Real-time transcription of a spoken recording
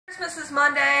Christmas is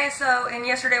Monday, and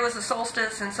yesterday was the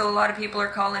solstice, and so a lot of people are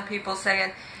calling people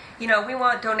saying, we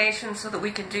want donations so that we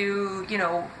can do,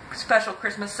 special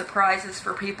Christmas surprises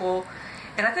for people.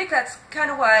 And I think that's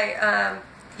kind of why,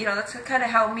 that's kind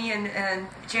of how me and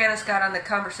Janice got on the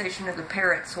conversation of the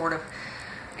parrot, sort of,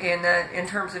 in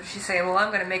terms of she's saying, well, I'm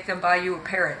going to make them buy you a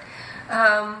parrot.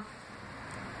 And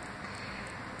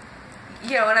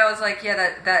I was like,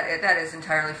 yeah, that is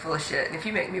entirely full of shit. And if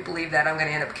you make me believe that, I'm going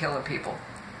to end up killing people.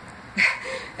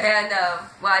 And,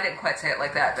 well, I didn't quite say it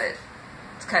like that, but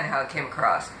it's kind of how it came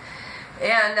across.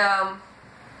 And,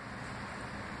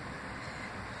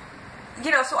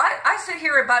 so I sit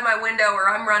here by my window, or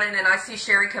I'm running, and I see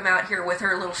Sherry come out here with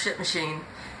her little shit machine.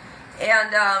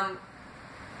 And,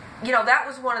 that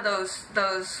was one of those,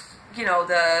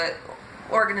 the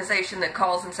organization that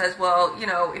calls and says, well,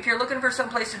 if you're looking for some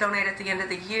place to donate at the end of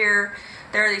the year,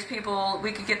 there are these people,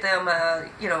 we could get them a,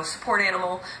 support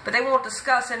animal, but they won't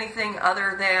discuss anything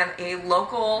other than a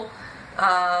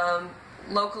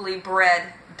locally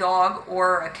bred dog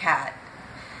or a cat.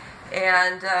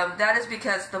 And that is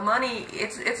because the money,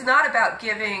 it's not about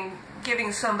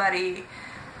giving somebody,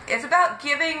 it's about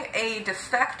giving a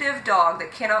defective dog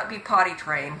that cannot be potty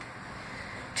trained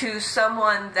to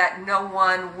someone that no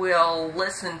one will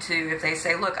listen to if they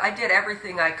say, look, I did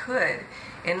everything I could,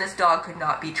 and this dog could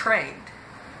not be trained.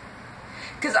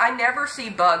 Because I never see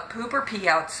Bug poop or pee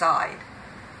outside.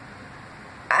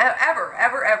 Ever,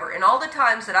 ever, ever. And all the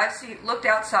times that I've looked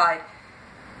outside,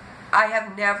 I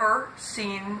have never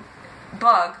seen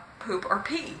Bug poop or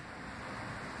pee.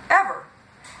 Ever.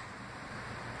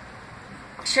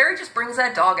 Sherry just brings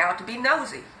that dog out to be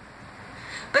nosy.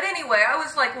 But anyway, I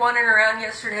was like wandering around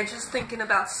yesterday just thinking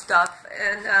about stuff,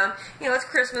 and it's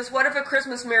Christmas. What if a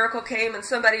Christmas miracle came and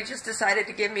somebody just decided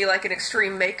to give me like an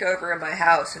extreme makeover in my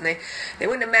house, and they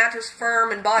went to Mattress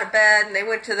Firm and bought a bed, and they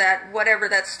went to that, whatever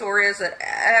that store is that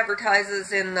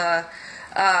advertises in the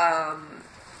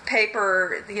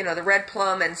paper, the Red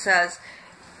Plum, and says,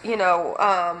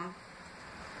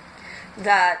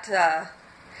 that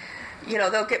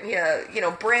they'll get me a,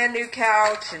 brand new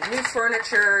couch and new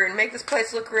furniture and make this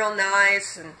place look real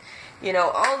nice and,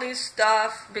 all new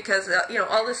stuff because,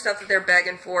 all this stuff that they're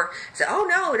begging for. Say, oh,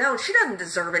 no, she doesn't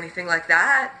deserve anything like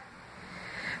that.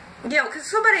 Because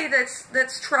somebody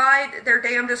that's tried their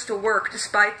damnedest to work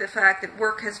despite the fact that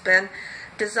work has been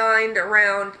designed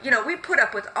around, we put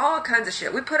up with all kinds of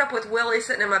shit. We put up with Willie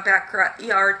sitting in my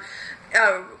backyard,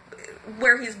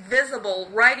 where he's visible,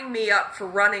 writing me up for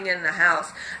running in the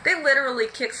house. They literally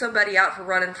kicked somebody out for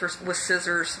running with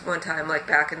scissors one time, like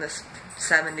back in the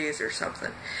 70s or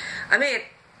something. I mean,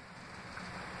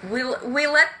 we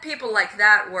let people like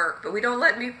that work, but we don't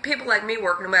let people like me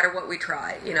work no matter what we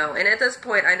try, And at this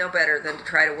point, I know better than to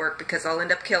try to work because I'll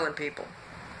end up killing people.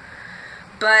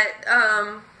 But,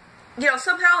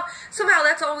 somehow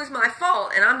that's always my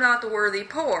fault, and I'm not the worthy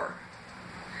poor.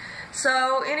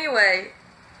 So, anyway,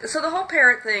 so the whole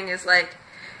parrot thing is like,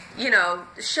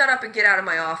 shut up and get out of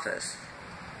my office.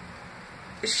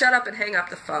 Shut up and hang up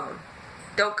the phone.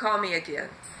 Don't call me again.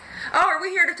 Oh, are we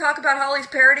here to talk about Holly's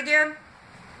parrot again?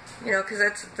 Because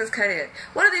that's kind of it.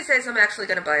 One of these days I'm actually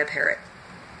going to buy a parrot.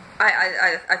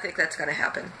 I think that's going to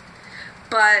happen.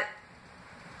 But,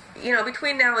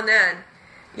 between now and then,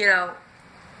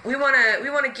 we want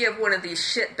to give one of these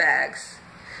shit bags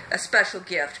a special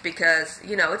gift because,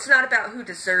 it's not about who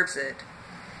deserves it.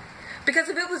 Because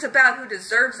if it was about who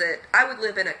deserves it, I would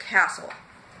live in a castle.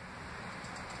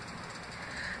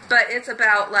 But it's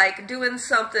about, like, doing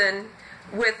something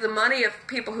with the money of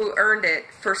people who earned it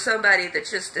for somebody that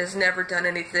just has never done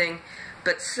anything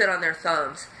but sit on their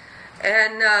thumbs.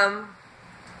 And,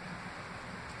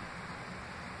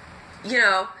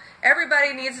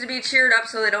 everybody needs to be cheered up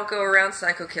so they don't go around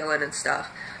psycho killing and stuff.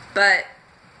 But,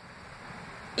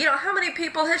 how many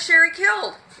people has Sherry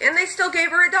killed? And they still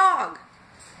gave her a dog.